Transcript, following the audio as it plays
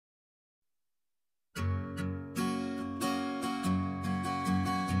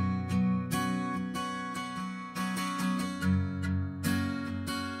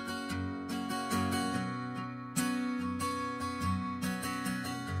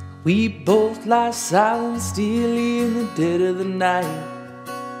We both lie silent, still in the dead of the night.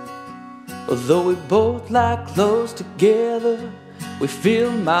 Although we both lie close together, we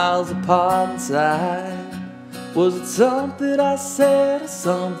feel miles apart inside. Was it something I said or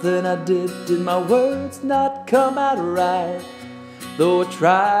something I did? Did my words not come out right? Though I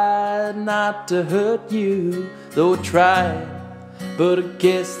tried not to hurt you, though I tried, but I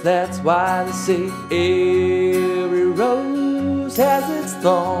guess that's why they say every rose has its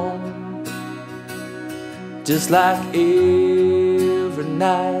thorn. Just like every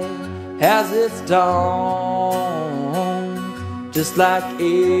night has its dawn. Just like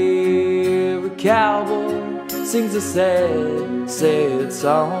every cowboy sings a sad, sad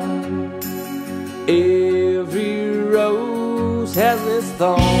song. Every rose has its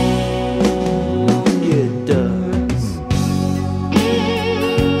thorn. Yeah, it does.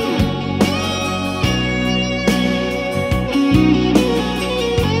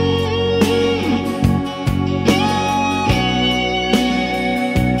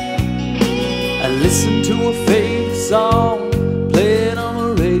 I listened to a favorite song playing on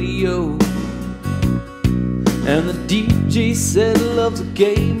the radio, and the DJ said love's a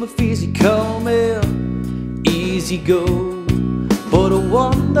game of easy come and easy go. But I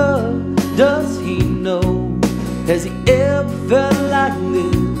wonder, does he know? Has he ever felt like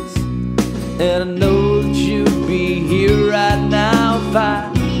this? And I know that you'd be here right now if I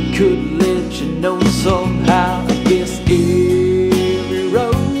could let you know somehow. I guess every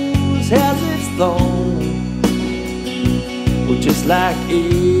rose has its thorn. Well, just like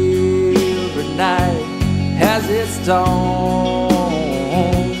every night has its dawn.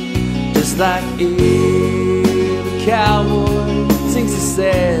 Just like every cowboy sings a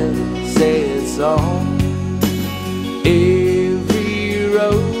sad, sad song. Every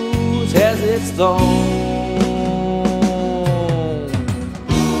rose has its thorn.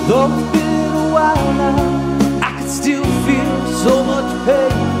 Though it's been a while now, I can still feel so much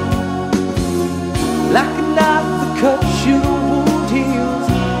pain. Like a knife that cuts you, the wound heals,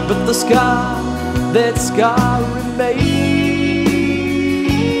 but the scar, that scar remains.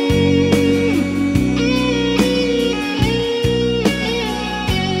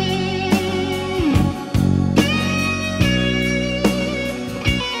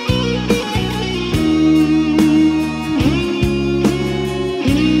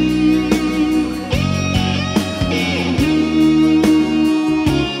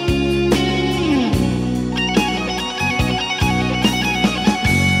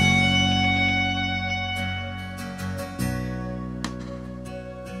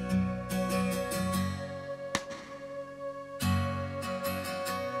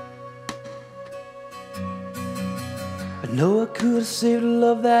 I know I could have saved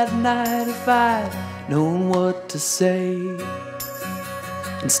love that night if I'd known what to say.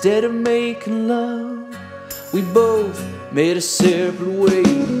 Instead of making love, we both made our separate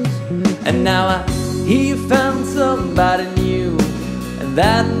ways. And now I hear you found somebody new, and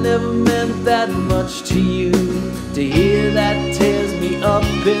that never meant that much to you. To hear that tears me up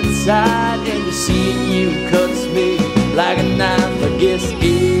inside, and to see you cuts me like a knife. I guess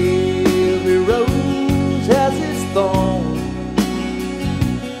every rose has its thorn.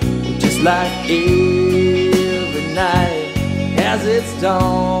 Just like every night has its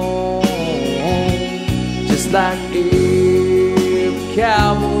dawn. Just like every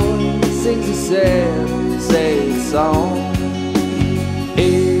cowboy sings a sad, sad song.